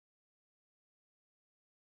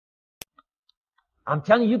I'm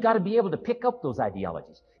telling you, you got to be able to pick up those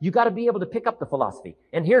ideologies. You got to be able to pick up the philosophy.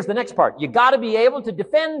 And here's the next part. You got to be able to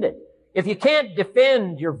defend it. If you can't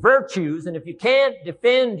defend your virtues and if you can't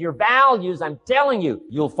defend your values, I'm telling you,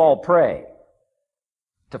 you'll fall prey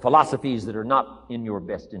to philosophies that are not in your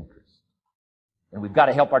best interest. And we've got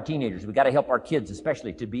to help our teenagers. We've got to help our kids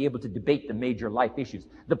especially to be able to debate the major life issues,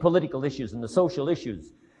 the political issues and the social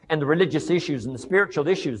issues and the religious issues and the spiritual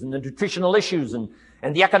issues and the nutritional issues and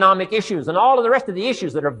the economic issues and all of the rest of the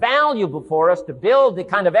issues that are valuable for us to build the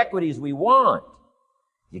kind of equities we want.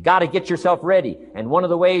 You got to get yourself ready. And one of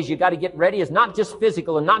the ways you got to get ready is not just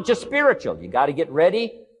physical and not just spiritual. You got to get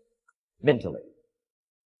ready mentally.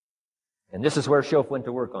 And this is where Schoaf went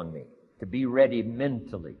to work on me, to be ready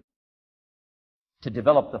mentally, to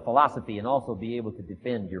develop the philosophy and also be able to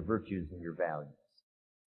defend your virtues and your values.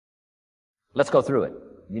 Let's go through it.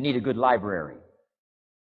 You need a good library.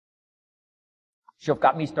 Schoaf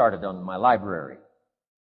got me started on my library.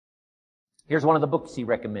 Here's one of the books he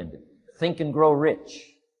recommended. Think and Grow Rich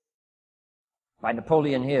by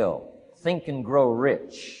Napoleon Hill. Think and Grow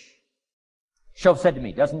Rich. Schoaf said to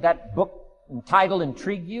me, doesn't that book title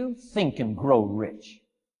intrigue you? Think and Grow Rich.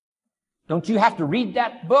 Don't you have to read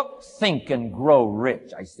that book? Think and Grow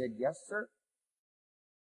Rich. I said, yes, sir.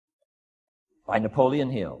 By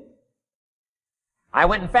Napoleon Hill. I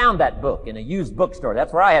went and found that book in a used bookstore.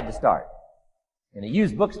 That's where I had to start. In a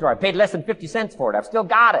used bookstore. I paid less than 50 cents for it. I've still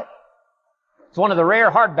got it. It's one of the rare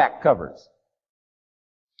hardback covers.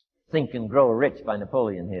 Think and Grow Rich by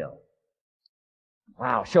Napoleon Hill.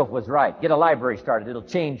 Wow, Schoaf was right. Get a library started. It'll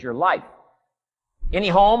change your life. Any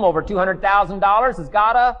home over $200,000 has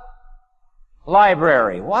got a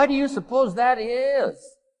library. Why do you suppose that is?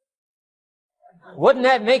 Wouldn't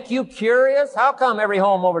that make you curious? How come every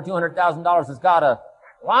home over $200,000 has got a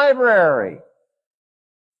library?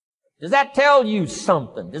 Does that tell you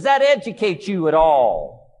something? Does that educate you at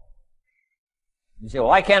all? You say,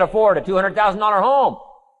 well, I can't afford a $200,000 home.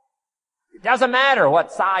 It doesn't matter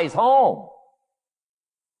what size home.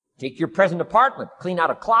 Take your present apartment, clean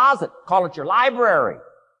out a closet, call it your library,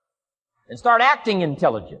 and start acting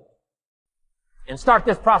intelligent. And start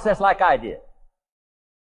this process like I did.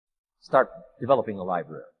 Start developing a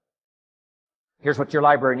library. Here's what your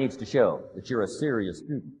library needs to show, that you're a serious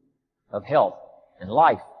student of health and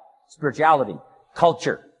life, spirituality,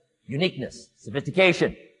 culture, uniqueness,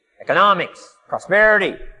 sophistication, economics,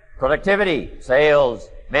 prosperity, productivity, sales,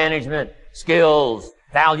 management, skills,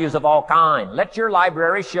 values of all kinds. Let your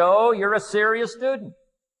library show you're a serious student.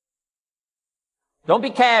 Don't be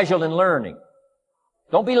casual in learning.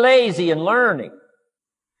 Don't be lazy in learning.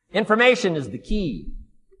 Information is the key.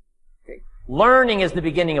 Okay. Learning is the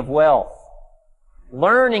beginning of wealth.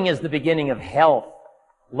 Learning is the beginning of health.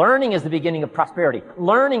 Learning is the beginning of prosperity.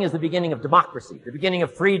 Learning is the beginning of democracy, the beginning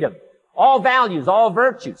of freedom. All values, all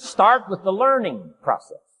virtues start with the learning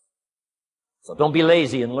process. So don't be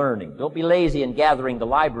lazy in learning. Don't be lazy in gathering the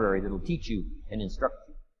library that will teach you and instruct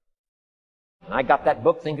you. And I got that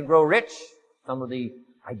book, Think and Grow Rich. Some of the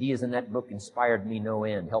ideas in that book inspired me no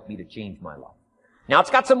end, helped me to change my life. Now,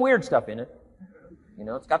 it's got some weird stuff in it. You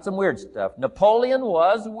know, it's got some weird stuff. Napoleon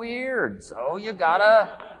was weird, so you gotta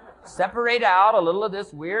separate out a little of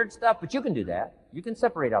this weird stuff. But you can do that. You can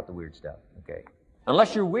separate out the weird stuff, okay?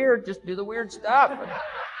 Unless you're weird, just do the weird stuff.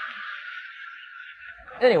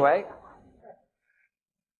 Anyway,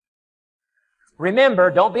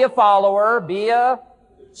 remember, don't be a follower, be a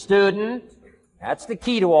student. That's the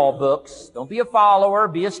key to all books. Don't be a follower,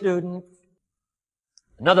 be a student.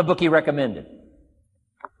 Another book he recommended.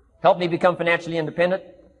 Help Me Become Financially Independent.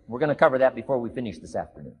 We're going to cover that before we finish this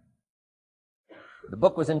afternoon. The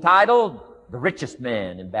book was entitled The Richest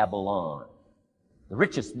Man in Babylon. The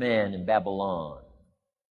Richest Man in Babylon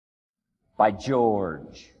by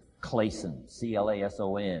George Clason,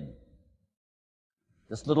 C-L-A-S-O-N.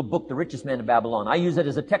 This little book, The Richest Man in Babylon, I use it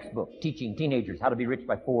as a textbook teaching teenagers how to be rich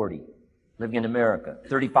by 40, living in America.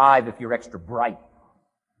 35 if you're extra bright.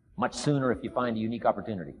 Much sooner if you find a unique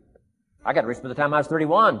opportunity. I got rich by the time I was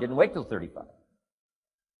 31, didn't wait till 35.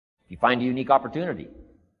 If you find a unique opportunity.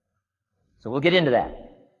 So we'll get into that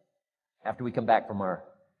after we come back from our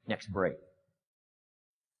next break.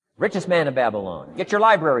 Richest Man in Babylon. Get your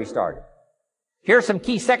library started. Here are some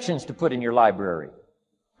key sections to put in your library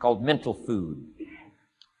called mental food.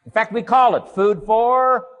 In fact, we call it food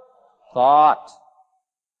for thought.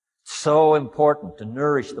 So important to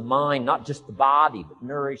nourish the mind, not just the body, but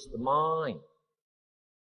nourish the mind.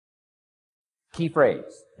 Key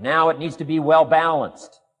phrase. Now it needs to be well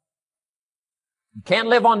balanced. You can't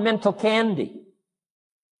live on mental candy.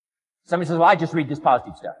 Somebody says, well, I just read this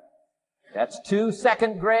positive stuff. That's too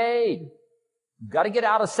second grade. You've got to get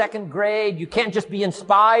out of second grade. You can't just be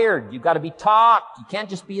inspired. You've got to be taught. You can't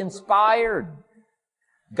just be inspired.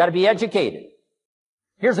 You've got to be educated.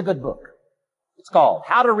 Here's a good book. It's called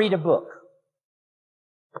How to Read a Book.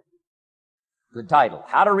 Good title.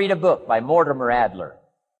 How to Read a Book by Mortimer Adler.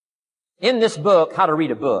 In this book, How to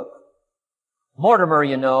Read a Book, Mortimer,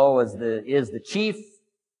 you know, is the chief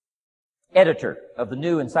editor of the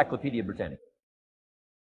new Encyclopedia Britannica.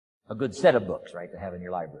 A good set of books, right, to have in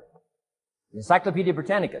your library. Encyclopedia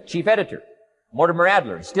Britannica, chief editor, Mortimer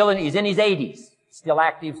Adler. He's in his 80s. Still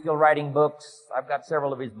active, still writing books. I've got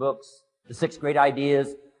several of his books. The 6 Great Ideas,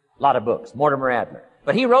 a lot of books. Mortimer Adler.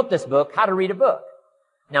 But he wrote this book, How to Read a Book.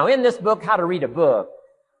 Now, in this book, How to Read a Book,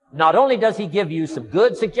 not only does he give you some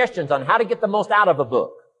good suggestions on how to get the most out of a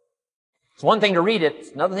book. It's one thing to read it.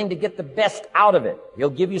 It's another thing to get the best out of it. He'll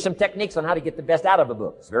give you some techniques on how to get the best out of a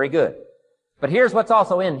book. It's very good. But here's what's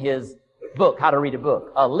also in his book, How to Read a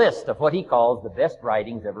Book. A list of what he calls the best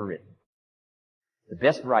writings ever written. The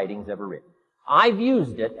best writings ever written. I've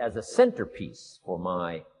used it as a centerpiece for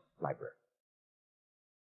my library.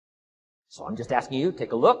 So I'm just asking you,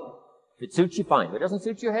 take a look. If it suits you, fine. If it doesn't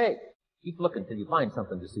suit you, hey, keep looking till you find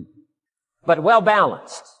something to suit you. But well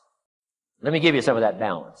balanced. Let me give you some of that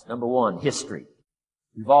balance. Number 1, history.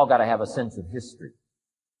 We've all got to have a sense of history.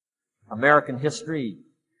 American history,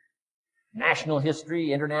 national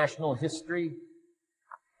history, international history,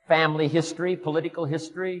 family history, political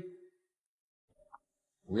history.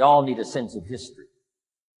 We all need a sense of history.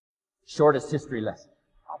 Shortest history lesson.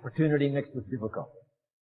 Opportunity mixed with difficulty.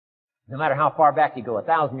 No matter how far back you go,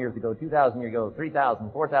 1,000 years ago, 2,000 years ago,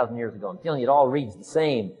 3,000, 4,000 years ago, I'm telling you, it all reads the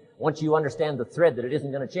same. Once you understand the thread that it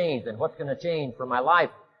isn't going to change, then what's going to change for my life?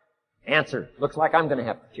 Answer, looks like I'm going to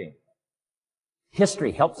have to change.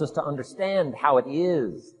 History helps us to understand how it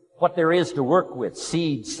is, what there is to work with,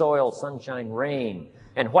 seed, soil, sunshine, rain,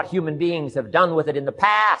 and what human beings have done with it in the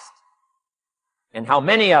past. And how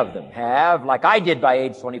many of them have, like I did by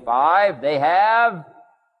age 25, they have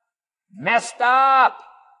messed up.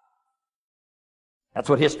 That's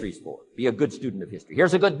what history's for. Be a good student of history.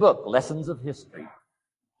 Here's a good book, Lessons of History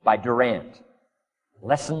by Durant.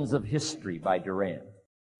 Lessons of History by Durant.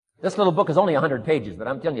 This little book is only 100 pages, but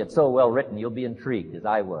I'm telling you, it's so well written, you'll be intrigued, as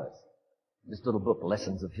I was. This little book,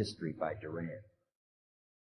 Lessons of History by Durant.